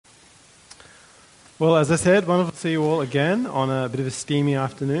Well, as I said, wonderful to see you all again on a bit of a steamy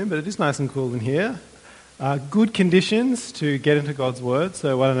afternoon, but it is nice and cool in here. Good conditions to get into God's Word,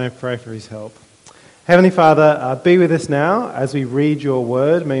 so why don't I pray for His help. Heavenly Father, be with us now as we read your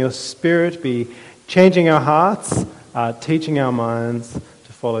Word. May your Spirit be changing our hearts, teaching our minds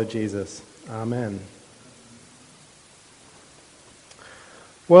to follow Jesus. Amen.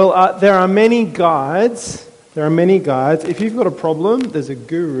 Well, there are many guides. If you've got a problem, there's a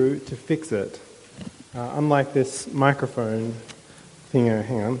guru to fix it. Unlike this microphone thing,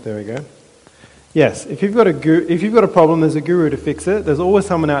 hang on, there we go. Yes, if you've got a problem, there's a guru to fix it. There's always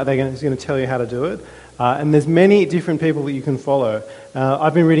someone out there who's going to tell you how to do it. And there's many different people that you can follow.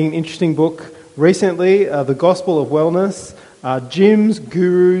 I've been reading an interesting book recently, The Gospel of Wellness, Gyms,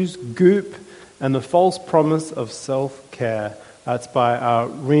 Gurus, Goop, and the False Promise of Self-Care. It's by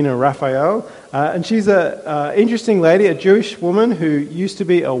Rena Raphael. And she's an interesting lady, a Jewish woman who used to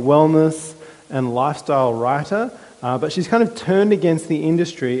be a wellness and lifestyle writer, but she's kind of turned against the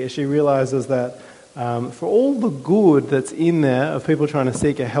industry as she realizes that for all the good that's in there of people trying to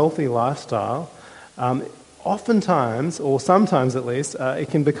seek a healthy lifestyle, oftentimes, or sometimes at least, it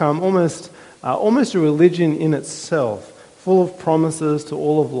can become almost a religion in itself, full of promises to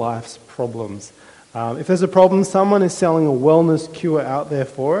all of life's problems. If there's a problem, someone is selling a wellness cure out there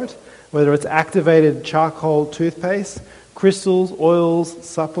for it, whether it's activated charcoal toothpaste, crystals, oils,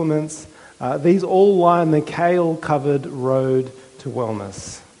 supplements. These all line the kale-covered road to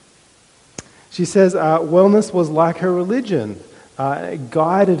wellness. She says wellness was like her religion. It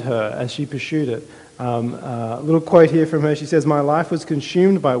guided her as she pursued it. A little quote here from her. She says, "My life was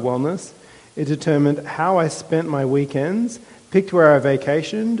consumed by wellness. It determined how I spent my weekends, picked where I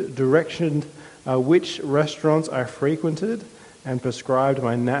vacationed, directioned which restaurants I frequented, and prescribed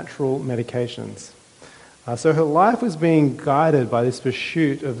my natural medications." So her life was being guided by this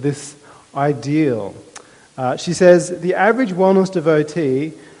pursuit of this ideal. She says, the average wellness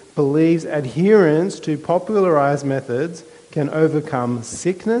devotee believes adherence to popularized methods can overcome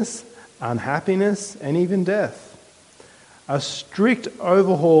sickness, unhappiness, and even death. A strict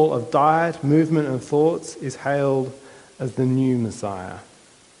overhaul of diet, movement, and thoughts is hailed as the new Messiah.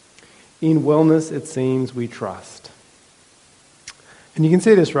 In wellness, it seems we trust. And you can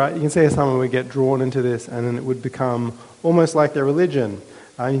see this, right? You can see how someone would get drawn into this and then it would become almost like their religion.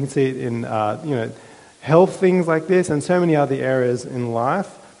 You can see it in health things like this and so many other areas in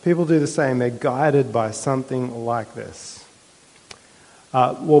life. People do the same. They're guided by something like this.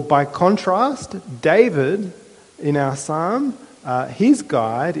 Well, by contrast, David, in our psalm, his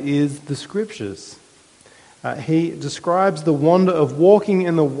guide is the Scriptures. He describes the wonder of walking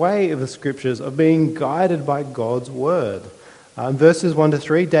in the way of the Scriptures, of being guided by God's Word. In verses 1 to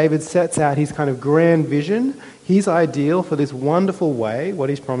 3, David sets out his kind of grand vision, his ideal for this wonderful way, what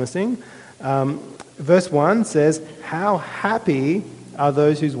he's promising. Verse 1 says, "How happy are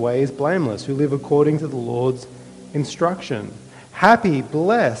those whose way is blameless, who live according to the Lord's instruction. Happy,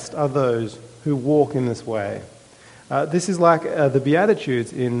 blessed are those who walk in this way." This is like the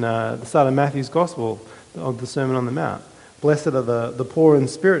Beatitudes in the start of Matthew's Gospel, of the Sermon on the Mount. Blessed are the poor in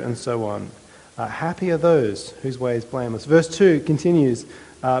spirit and so on. Happy are those whose way is blameless. Verse 2 continues,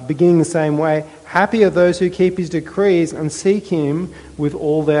 beginning the same way. Happy are those who keep his decrees and seek him with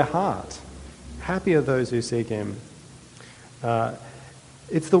all their heart. Happy are those who seek him.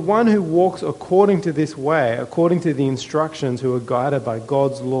 It's the one who walks according to this way, according to the instructions, who are guided by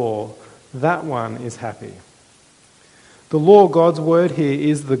God's law. That one is happy. The law, God's word here,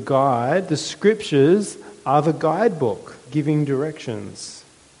 is the guide. The Scriptures are the guidebook, giving directions.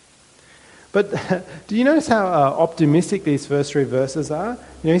 But do you notice how optimistic these first three verses are?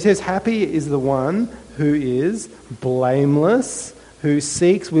 He says, happy is the one who is blameless, who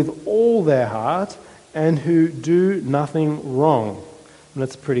seeks with all their heart, and who do nothing wrong. And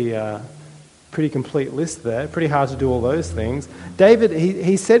that's a pretty complete list there. Pretty hard to do all those things. David,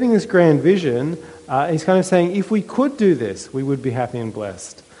 he's setting this grand vision. He's kind of saying, if we could do this, we would be happy and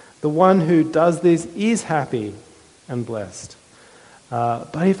blessed. The one who does this is happy and blessed.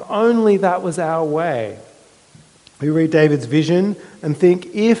 But if only that was our way. We read David's vision and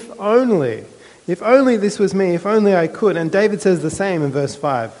think, if only this was me, if only I could. And David says the same in verse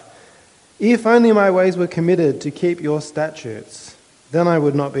 5. If only my ways were committed to keep your statutes, then I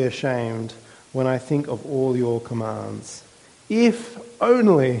would not be ashamed when I think of all your commands. If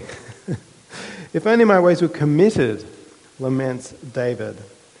only, if only my ways were committed, laments David.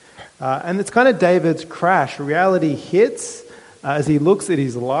 And it's kind of David's crash. Reality hits as he looks at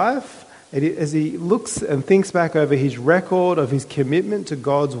his life, as he looks and thinks back over his record of his commitment to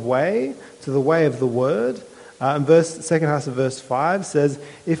God's way, to the way of the Word. And second half of verse 5 says,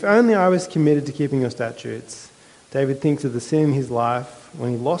 "If only I was committed to keeping your statutes." David thinks of the sin in his life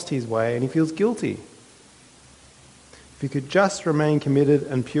when he lost his way and he feels guilty. If he could just remain committed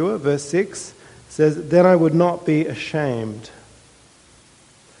and pure, verse 6 says, "Then I would not be ashamed."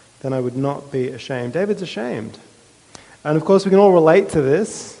 Then I would not be ashamed. David's ashamed. And of course we can all relate to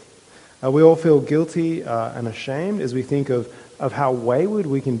this. We all feel guilty and ashamed as we think of how wayward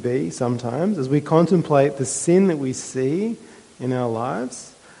we can be sometimes, as we contemplate the sin that we see in our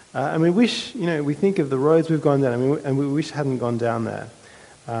lives. And we wish, we think of the roads we've gone down, and we wish hadn't gone down there.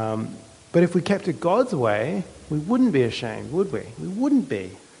 But if we kept it God's way, we wouldn't be ashamed, would we? We wouldn't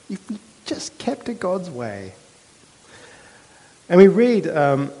be. If we just kept it God's way. And we read,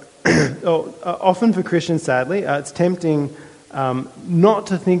 often for Christians, sadly, it's tempting not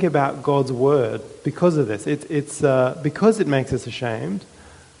to think about God's word because of this. It's because it makes us ashamed.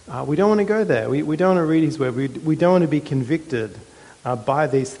 We don't want to go there. We don't want to read his word. We don't want to be convicted by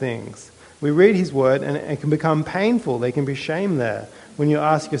these things. We read his word and it can become painful. There can be shame there when you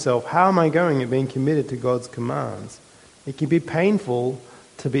ask yourself, how am I going at being committed to God's commands? It can be painful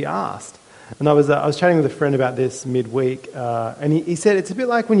to be asked. And I was chatting with a friend about this midweek, and he said it's a bit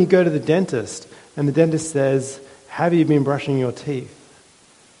like when you go to the dentist and the dentist says, "Have you been brushing your teeth?"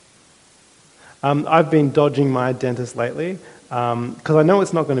 I've been dodging my dentist lately because I know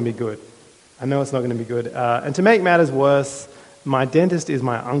it's not going to be good. And to make matters worse, my dentist is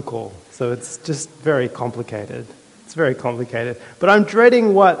my uncle, so it's just very complicated. It's very complicated. But I'm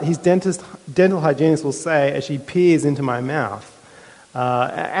dreading what his dental hygienist will say as she peers into my mouth.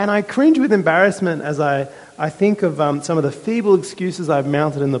 And I cringe with embarrassment as I think of some of the feeble excuses I've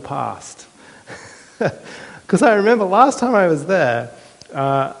mounted in the past. Because I remember last time I was there,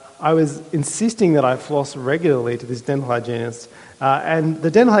 I was insisting that I floss regularly to this dental hygienist. And the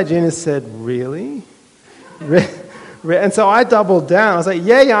dental hygienist said, "Really?" And so I doubled down. I was like,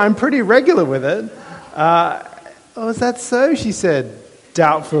 yeah, I'm pretty regular with it. "Oh, is that so?" she said,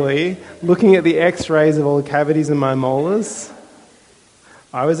 doubtfully, looking at the x-rays of all the cavities in my molars.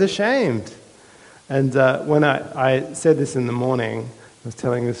 I was ashamed. And when I said this in the morning, I was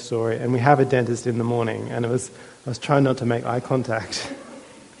telling this story, and we have a dentist in the morning, and I was trying not to make eye contact.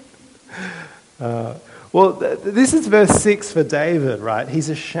 This is verse 6 for David, right? He's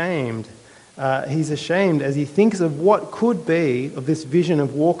ashamed. He's ashamed as he thinks of what could be of this vision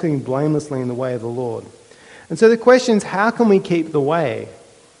of walking blamelessly in the way of the Lord. And so the question is, how can we keep the way?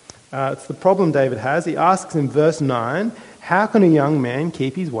 It's the problem David has. He asks in verse 9, how can a young man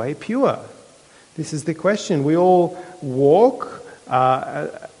keep his way pure? This is the question. We all walk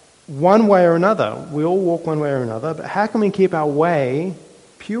one way or another. We all walk one way or another, but how can we keep our way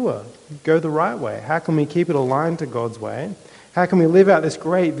pure? Go the right way? How can we keep it aligned to God's way? How can we live out this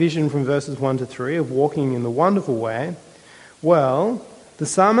great vision from verses 1 to 3 of walking in the wonderful way? Well, the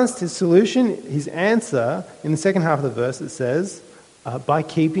psalmist, his solution, his answer, in the second half of the verse, it says, by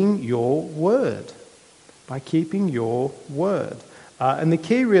keeping your word. By keeping your word. And the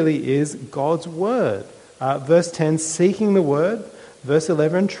key really is God's word. Verse 10, seeking the word. Verse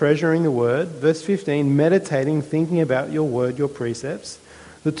 11, treasuring the word. Verse 15, meditating, thinking about your word, your precepts.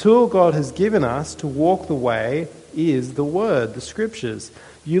 The tool God has given us to walk the way is the word, the scriptures.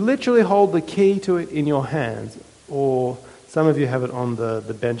 You literally hold the key to it in your hands, or some of you have it on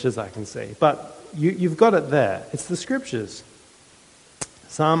the benches, I can see. But you've got it there. It's the scriptures.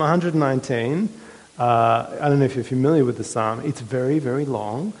 Psalm 119, I don't know if you're familiar with the psalm. It's very, very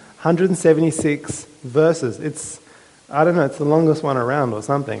long. 176 verses. It's the longest one around or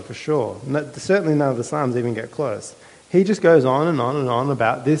something, for sure. Certainly none of the psalms even get close. He just goes on and on and on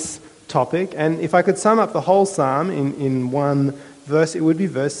about this topic. And if I could sum up the whole psalm in one verse, it would be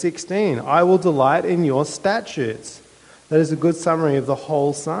verse 16. I will delight in your statutes. That is a good summary of the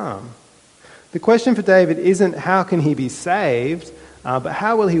whole psalm. The question for David isn't how can he be saved, but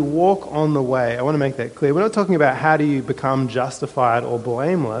how will he walk on the way? I want to make that clear. We're not talking about how do you become justified or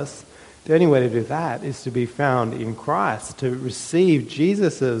blameless. The only way to do that is to be found in Christ, to receive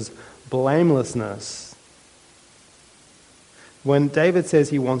Jesus' blamelessness. When David says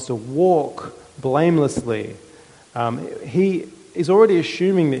he wants to walk blamelessly, he is already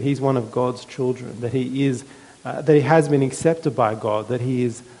assuming that he's one of God's children, that he has been accepted by God, that he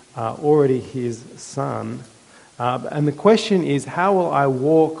is already his son. And the question is, how will I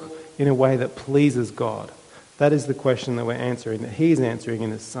walk in a way that pleases God? That is the question that we're answering, that he's answering in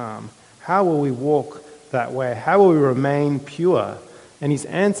this psalm. How will we walk that way? How will we remain pure? And his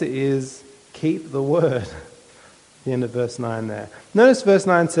answer is, keep the word. The end of verse 9 there. Notice verse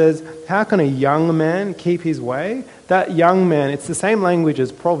 9 says, how can a young man keep his way? That young man, it's the same language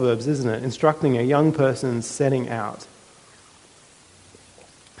as Proverbs, isn't it? Instructing a young person setting out.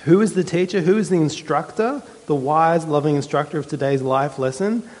 Who is the teacher? Who is the instructor? The wise, loving instructor of today's life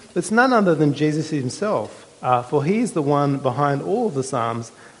lesson? It's none other than Jesus himself, for he is the one behind all of the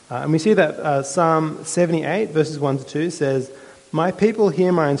Psalms. And we see that Psalm 78, verses 1 to 2 says, my people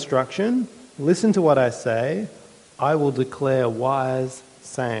hear my instruction, listen to what I say, I will declare wise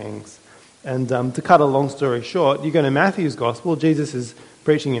sayings. And to cut a long story short, you go to Matthew's Gospel, Jesus is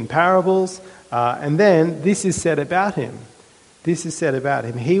preaching in parables, and then this is said about him. This is said about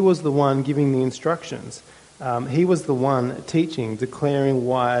him. He was the one giving the instructions. He was the one teaching, declaring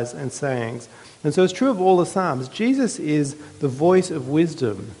wise and sayings. And so it's true of all the Psalms. Jesus is the voice of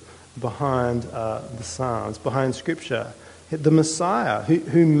wisdom behind the Psalms, behind Scripture. The Messiah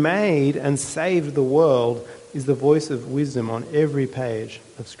who made and saved the world is the voice of wisdom on every page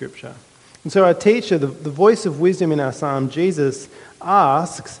of Scripture. And so our teacher, the voice of wisdom in our psalm, Jesus,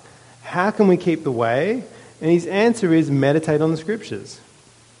 asks, how can we keep the way? And his answer is meditate on the Scriptures.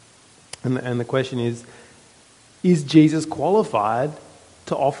 And the question is Jesus qualified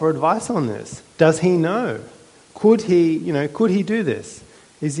to offer advice on this? Does he know? Could he do this?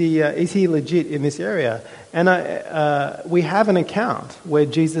 Is he legit in this area? And we have an account where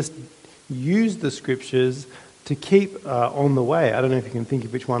Jesus used the Scriptures to keep on the way. I don't know if you can think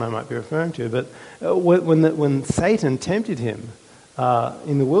of which one I might be referring to, but when Satan tempted him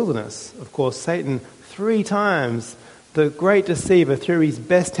in the wilderness, of course, Satan 3 times, the great deceiver, threw his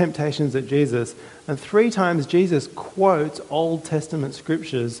best temptations at Jesus, and 3 times Jesus quotes Old Testament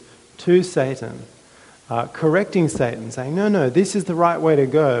Scriptures to Satan, correcting Satan, saying, no, this is the right way to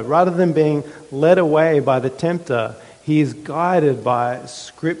go. Rather than being led away by the tempter, he is guided by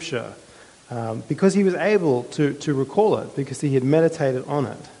Scripture. Because he was able to recall it, because he had meditated on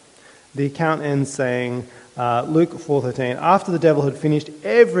it. The account ends saying, Luke 4:13, after the devil had finished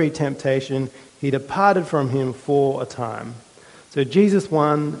every temptation, he departed from him for a time. So Jesus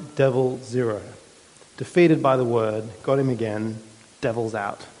won, devil 0. Defeated by the word, got him again, devil's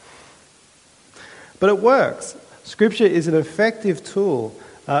out. But it works. Scripture is an effective tool.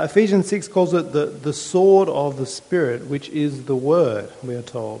 Ephesians 6 calls it the sword of the Spirit, which is the word, we are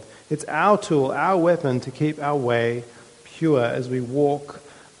told. It's our tool, our weapon to keep our way pure as we walk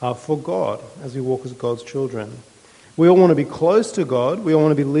for God, as we walk as God's children. We all want to be close to God. We all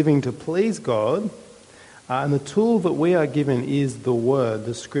want to be living to please God. And the tool that we are given is the Word,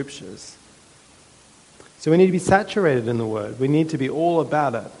 the Scriptures. So we need to be saturated in the Word. We need to be all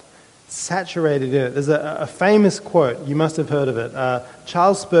about it, saturated in it. There's a famous quote, you must have heard of it.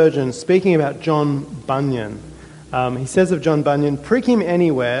 Charles Spurgeon, speaking about John Bunyan, he says of John Bunyan, prick him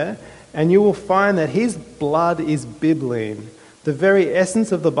anywhere and you will find that his blood is bibline. The very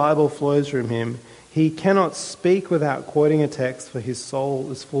essence of the Bible flows from him. He cannot speak without quoting a text, for his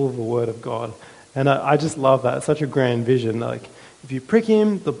soul is full of the Word of God. And I just love that. It's such a grand vision. Like, if you prick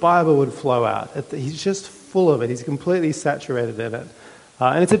him, the Bible would flow out. He's just full of it. He's completely saturated in it.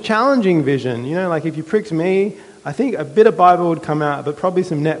 And it's a challenging vision. You know, like if you pricked me, I think a bit of Bible would come out, but probably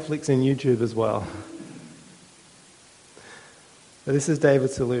some Netflix and YouTube as well. But this is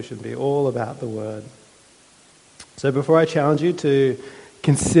David's solution. Be all about the Word. So before I challenge you to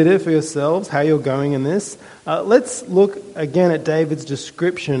consider for yourselves how you're going in this, let's look again at David's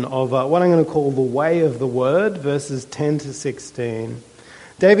description of what I'm going to call the way of the Word, verses 10 to 16.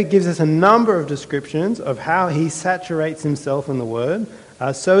 David gives us a number of descriptions of how he saturates himself in the Word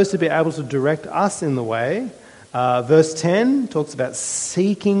so as to be able to direct us in the way. Verse 10 talks about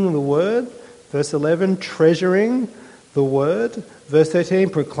seeking the Word. Verse 11, treasuring the Word. Verse 13,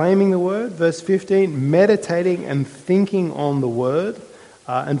 proclaiming the Word. Verse 15, meditating and thinking on the Word.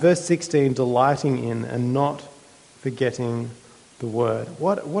 And verse 16, delighting in and not forgetting the Word.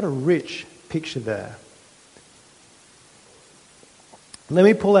 What a rich picture there. Let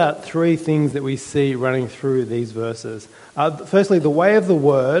me pull out 3 things that we see running through these verses. Firstly, the way of the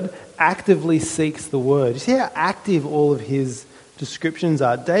Word actively seeks the Word. You see how active all of his descriptions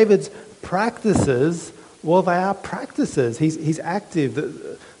are? David's practices, well, they are practices. He's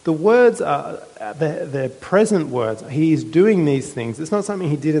active. The words are they're present words. He is doing these things. It's not something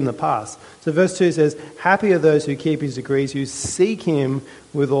he did in the past. So verse 2 says, happy are those who keep his decrees, who seek him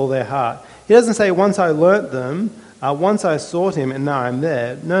with all their heart. He doesn't say, once I learnt them, once I sought him and now I'm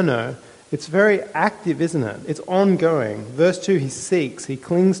there. No. It's very active, isn't it? It's ongoing. Verse 2, he seeks, he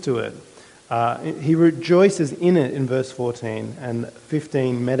clings to it. He rejoices in it in verse 14, and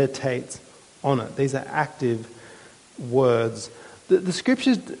 15 meditates on it. These are active words. The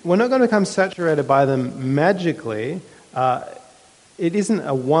scriptures, we're not going to become saturated by them magically. It isn't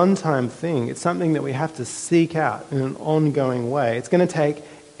a one-time thing. It's something that we have to seek out in an ongoing way. It's going to take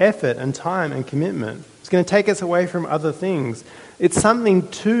effort and time and commitment. It's going to take us away from other things. It's something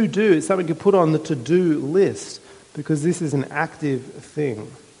to do. It's something to put on the to-do list, because this is an active thing.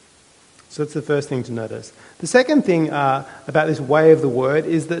 So that's the first thing to notice. The second thing about this way of the word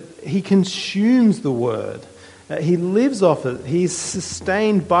is that he consumes the word. He lives off it. He's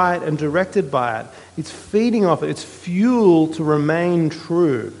sustained by it and directed by it. It's feeding off it. It's fuel to remain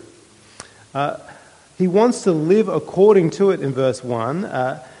true. He wants to live according to it in verse 1.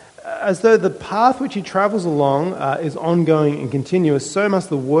 As though the path which he travels along is ongoing and continuous, so must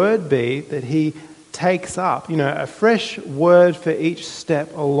the word be that he takes up. A fresh word for each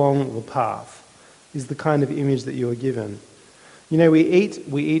step along the path is the kind of image that you are given. We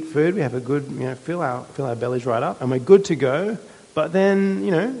eat food, we have a good, fill our bellies right up, and we're good to go. But then,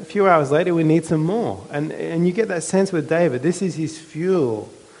 a few hours later, we need some more. And you get that sense with David. This is his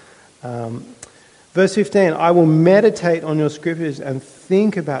fuel. Verse 15, I will meditate on your scriptures and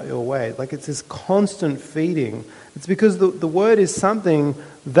think about your way. Like, it's this constant feeding. It's because the word is something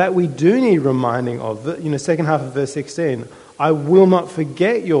that we do need reminding of. Second half of verse 16, I will not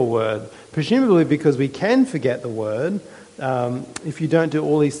forget your word. Presumably because we can forget the word if you don't do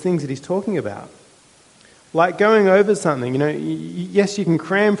all these things that he's talking about. Like going over something, yes, you can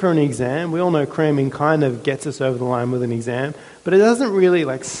cram for an exam. We all know cramming kind of gets us over the line with an exam, but it doesn't really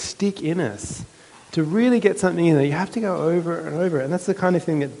stick in us. To really get something in there, you have to go over and over it. And that's the kind of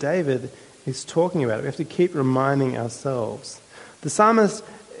thing that David is talking about. We have to keep reminding ourselves. The psalmist,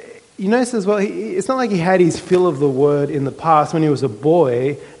 you notice as well, it's not like he had his fill of the word in the past when he was a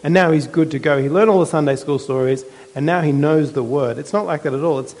boy, and now he's good to go. He learned all the Sunday school stories, and now he knows the word. It's not like that at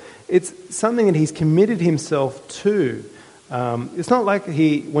all. It's something that he's committed himself to. It's not like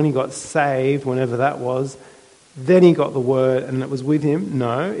when he got saved, whenever that was, then he got the word and it was with him.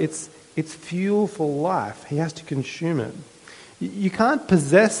 No, it's fuel for life. He has to consume it. You can't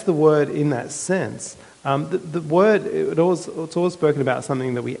possess the word in that sense. The word, it's always spoken about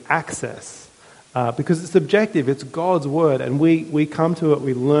something that we access because it's subjective. It's God's word, and we come to it,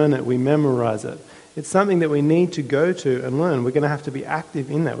 we learn it, we memorize it. It's something that we need to go to and learn. We're going to have to be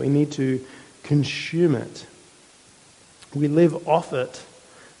active in that. We need to consume it. We live off it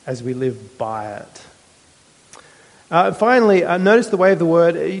as we live by it. Finally, notice the way of the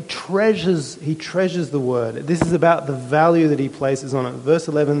word. He treasures the word. This is about the value that he places on it. Verse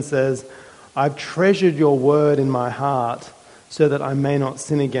 11 says, I've treasured your word in my heart so that I may not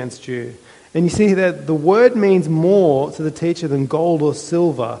sin against you. And you see that the word means more to the teacher than gold or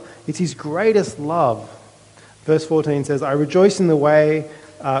silver. It's his greatest love. Verse 14 says, I rejoice in the way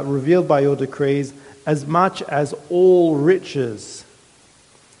revealed by your decrees as much as all riches.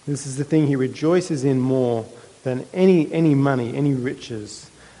 This is the thing he rejoices in more than any money, any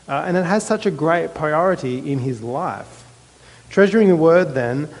riches. And it has such a great priority in his life. Treasuring the word,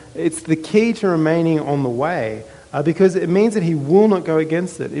 then, it's the key to remaining on the way because it means that he will not go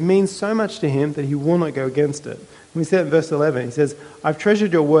against it. It means so much to him that he will not go against it. We see it in verse 11. He says, I've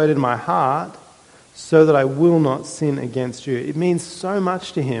treasured your word in my heart so that I will not sin against you. It means so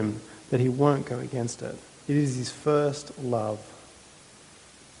much to him that he won't go against it. It is his first love.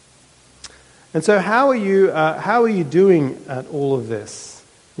 And so how are you doing at all of this?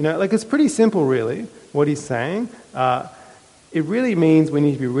 It's pretty simple, really, what he's saying. It really means we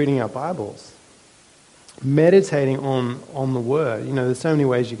need to be reading our Bibles, meditating on the Word. There's so many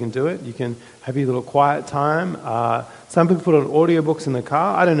ways you can do it. You can have your little quiet time. Some people put on audiobooks in the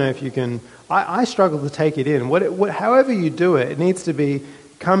car. I don't know if you can. I struggle to take it in. However you do it, it needs to be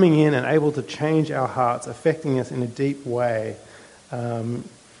coming in and able to change our hearts, affecting us in a deep way.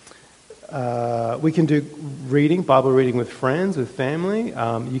 We can do Bible reading with friends, with family.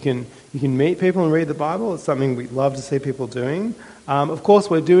 You can meet people and read the Bible. It's something we love to see people doing. Of course,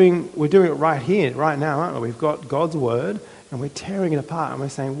 we're doing it right here, right now, aren't we? We've got God's Word, and we're tearing it apart, and we're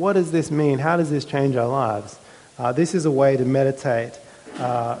saying, what does this mean? How does this change our lives? This is a way to meditate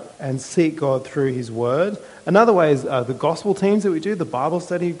and seek God through His Word. Another way is the gospel teams that we do, the Bible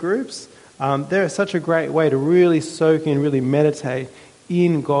study groups. They're such a great way to really soak in, really meditate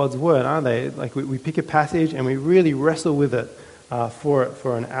in God's Word, aren't they? Like we pick a passage and we really wrestle with it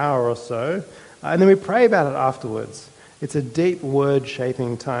for an hour or so, and then we pray about it afterwards. It's a deep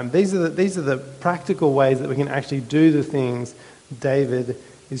word-shaping time. These are the practical ways that we can actually do the things David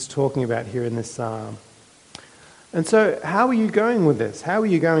is talking about here in this psalm. And so, how are you going with this? How are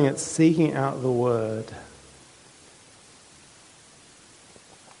you going at seeking out the Word?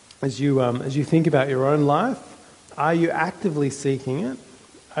 As you think about your own life, Are you actively seeking it?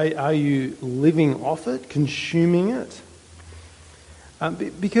 Are you living off it, consuming it?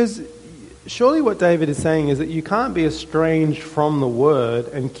 Because surely what David is saying is that you can't be estranged from the word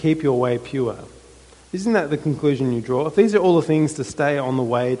and keep your way pure. Isn't that the conclusion you draw? If these are all the things to stay on the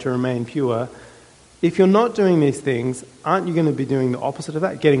way, to remain pure, if you're not doing these things, aren't you going to be doing the opposite of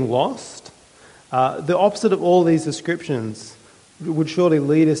that, getting lost? The opposite of all these descriptions would surely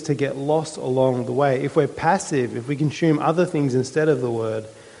lead us to get lost along the way. If we're passive, if we consume other things instead of the word,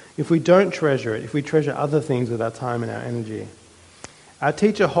 if we don't treasure it, if we treasure other things with our time and our energy. Our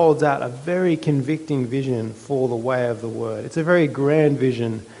teacher holds out a very convicting vision for the way of the word. It's a very grand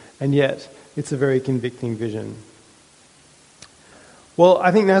vision, and yet it's a very convicting vision. Well,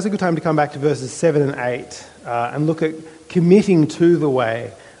 I think now's a good time to come back to verses 7 and 8 and look at committing to the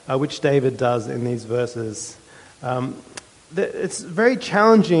way, which David does in these verses. It's a very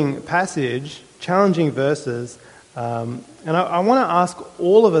challenging passage, challenging verses, and I want to ask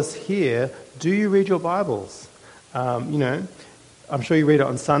all of us here, do you read your Bibles? I'm sure you read it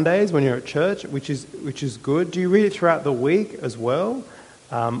on Sundays when you're at church, which is good. Do you read it throughout the week as well?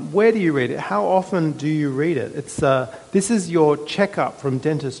 Where do you read it? How often do you read it? This is your checkup from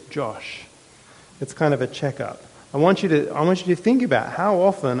Dentist Josh. It's kind of a checkup. I want you to think about how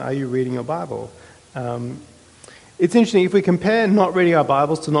often are you reading your Bible. It's interesting, if we compare not reading our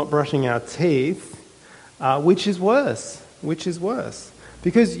Bibles to not brushing our teeth, which is worse? Which is worse?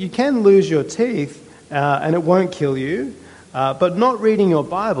 Because you can lose your teeth and it won't kill you, but not reading your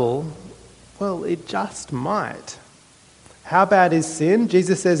Bible, well, it just might. How bad is sin?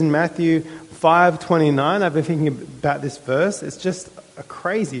 Jesus says in Matthew 5:29, I've been thinking about this verse, it's just a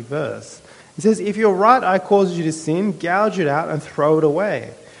crazy verse. It says, if your right eye causes you to sin, gouge it out and throw it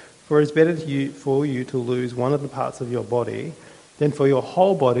away. For it is better for you to lose one of the parts of your body than for your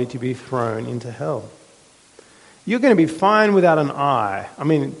whole body to be thrown into hell. You're going to be fine without an eye. I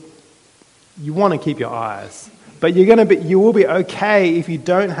mean, you want to keep your eyes. But you will be okay if you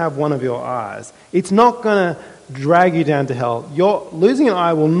don't have one of your eyes. It's not going to drag you down to hell. Losing an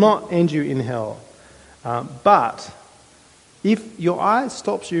eye will not end you in hell. But if your eye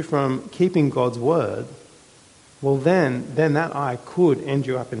stops you from keeping God's word, well then that eye could end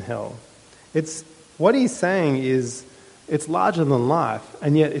you up in hell. What he's saying is it's larger than life,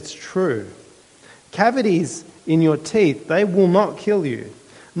 and yet it's true. Cavities in your teeth, they will not kill you.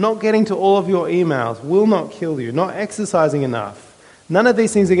 Not getting to all of your emails will not kill you. Not exercising enough. None of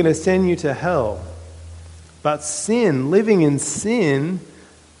these things are going to send you to hell. But sin, living in sin,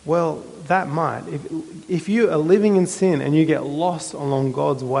 well, that might. If you are living in sin and you get lost along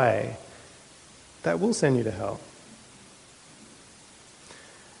God's way, that will send you to hell.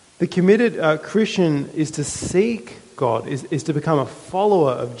 The committed Christian is to seek God, is to become a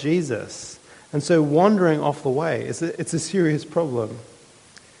follower of Jesus. And so wandering off the way, it's a serious problem.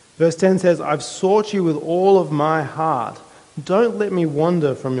 Verse 10 says, I've sought you with all of my heart. Don't let me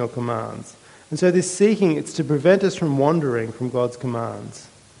wander from your commands. And so this seeking, it's to prevent us from wandering from God's commands.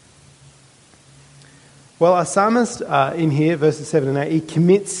 Well, our psalmist in here, verses 7 and 8, he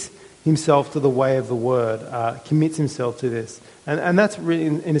commits himself to the way of the word, commits himself to this. And that's really,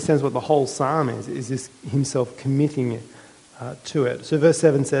 in a sense, what the whole psalm is this himself committing to it. So verse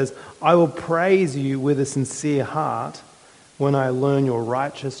 7 says, I will praise you with a sincere heart when I learn your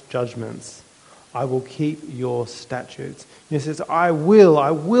righteous judgments. I will keep your statutes. He says, I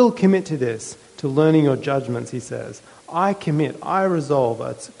will commit to this, to learning your judgments, he says. I commit, I resolve.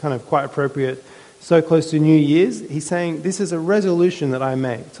 It's kind of quite appropriate. So close to New Year's, he's saying, this is a resolution that I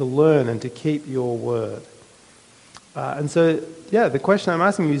make to learn and to keep your word. And so, the question I'm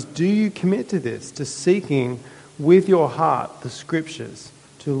asking you is, do you commit to this, to seeking with your heart the scriptures,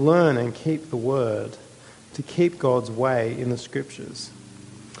 to learn and keep the word, to keep God's way in the scriptures?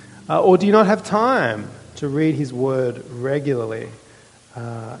 Or do you not have time to read his word regularly?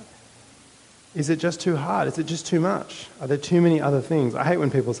 Is it just too hard? Is it just too much? Are there too many other things? I hate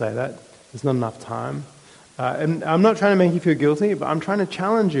when people say that. There's not enough time. And I'm not trying to make you feel guilty, but I'm trying to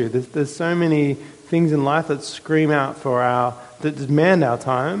challenge you. There's so many things in life that scream out that demand our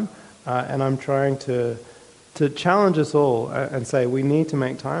time, and I'm trying to challenge us all and say we need to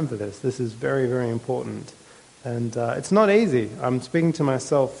make time for this. This is very, very important. And it's not easy. I'm speaking to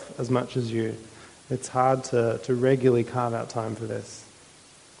myself as much as you. It's hard to regularly carve out time for this.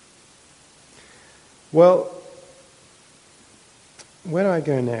 Well, where do I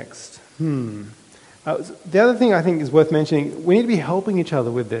go next? The other thing I think is worth mentioning, we need to be helping each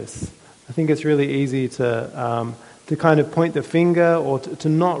other with this. I think it's really easy to kind of point the finger or to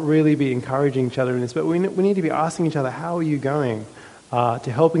not really be encouraging each other in this, but we need to be asking each other, how are you going?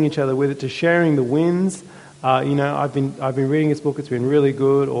 To helping each other with it, to sharing the wins, I've been reading this book, it's been really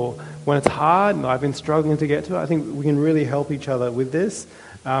good, or when it's hard and I've been struggling to get to it, I think we can really help each other with this.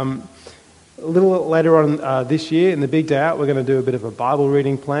 A little later on this year, in the Big Day Out, we're going to do a bit of a Bible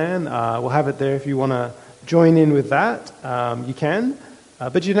reading plan. We'll have it there if you want to join in with that. You can,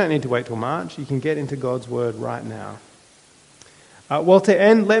 but you don't need to wait till March. You can get into God's Word right now. Well, to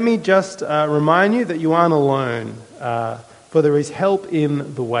end, let me just remind you that you aren't alone, for there is help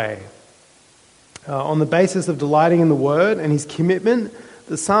in the way. On the basis of delighting in the Word and his commitment,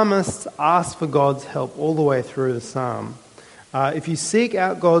 the psalmist asks for God's help all the way through the psalm. If you seek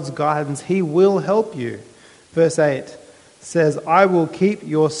out God's guidance, he will help you. Verse 8 says, I will keep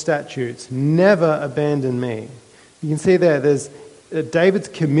your statutes, never abandon me. You can see there's David's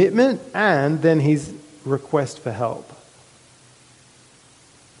commitment and then his request for help.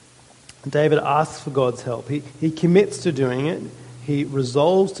 David asks for God's help. He commits to doing it. He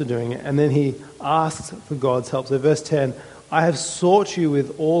resolves to doing it, and then he asks for God's help. So verse 10, I have sought you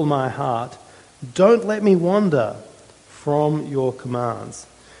with all my heart. Don't let me wander from your commands.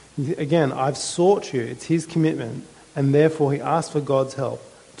 Again, I've sought you. It's his commitment, and therefore he asks for God's help.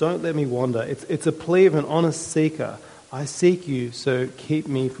 Don't let me wander. It's a plea of an honest seeker. I seek you, so keep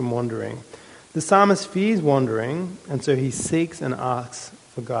me from wandering. The psalmist fears wandering, and so he seeks and asks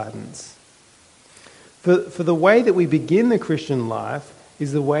for guidance. For the way that we begin the Christian life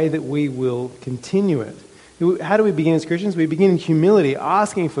is the way that we will continue it. How do we begin as Christians? We begin in humility,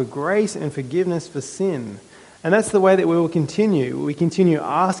 asking for grace and forgiveness for sin. And that's the way that we will continue. We continue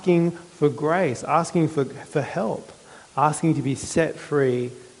asking for grace, asking for help, asking to be set free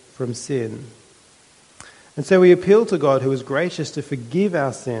from sin. And so we appeal to God, who is gracious to forgive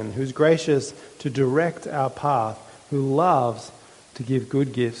our sin, who is gracious to direct our path, who loves to give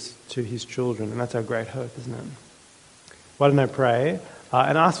good gifts to his children. And that's our great hope, isn't it? Why don't I pray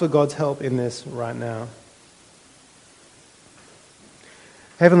and ask for God's help in this right now?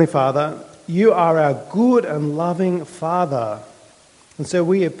 Heavenly Father, you are our good and loving Father. And so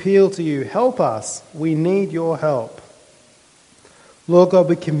we appeal to you. Help us. We need your help. Lord God,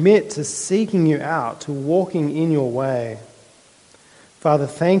 we commit to seeking you out, to walking in your way. Father,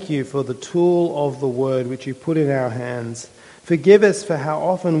 thank you for the tool of the word which you put in our hands. Forgive us for how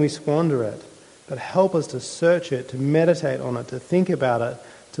often we squander it, but help us to search it, to meditate on it, to think about it,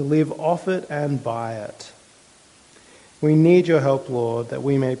 to live off it and by it. We need your help, Lord, that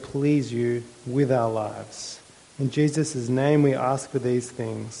we may please you with our lives. In Jesus' name we ask for these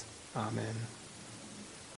things. Amen.